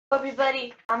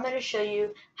Everybody, I'm going to show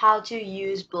you how to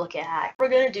use Blooket hack. What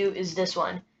we're going to do is this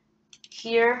one.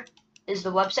 Here is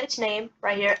the website's name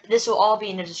right here. This will all be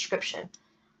in the description.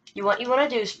 What you want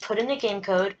to do is put in the game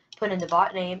code, put in the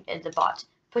bot name and the bot.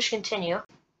 Push continue.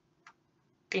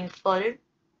 Being flooded.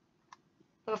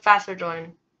 Look how fast we're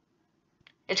joining.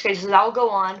 It's crazy. So that will go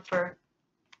on for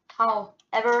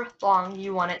however long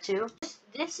you want it to.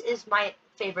 This is my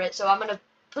favorite, so I'm going to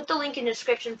put the link in the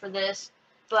description for this.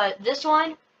 But this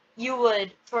one, you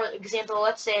would, for example,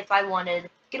 let's say if I wanted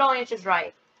get all answers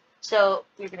right. So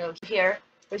we're going to go here.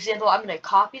 For example, I'm going to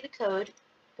copy the code,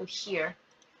 go here.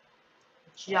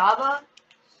 JavaScript.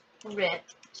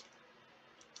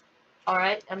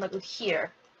 Alright, I'm going to go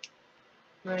here.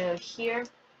 I'm going to go here.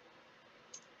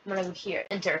 I'm going to go here.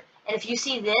 Enter. And if you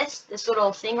see this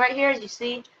little thing right here, as you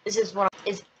see, this is what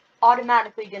is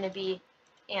automatically going to be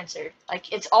answered.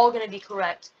 Like, it's all going to be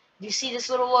correct. If you see this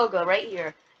little logo right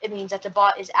here, it means that the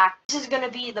bot is active. This is going to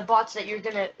be the bots that you're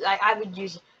going to, like, I would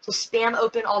use to spam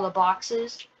open all the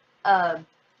boxes,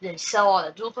 then sell all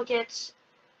the duplicates.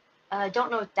 I don't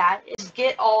know what that is.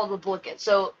 Get all the duplicates.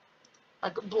 So,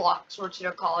 like, blocks, what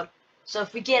they're called. So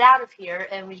if we get out of here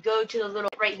and we go to the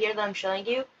little right here that I'm showing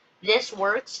you, this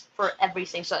works for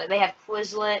everything. So they have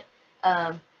Quizlet,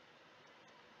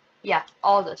 yeah,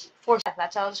 all this.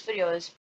 That's how this video is.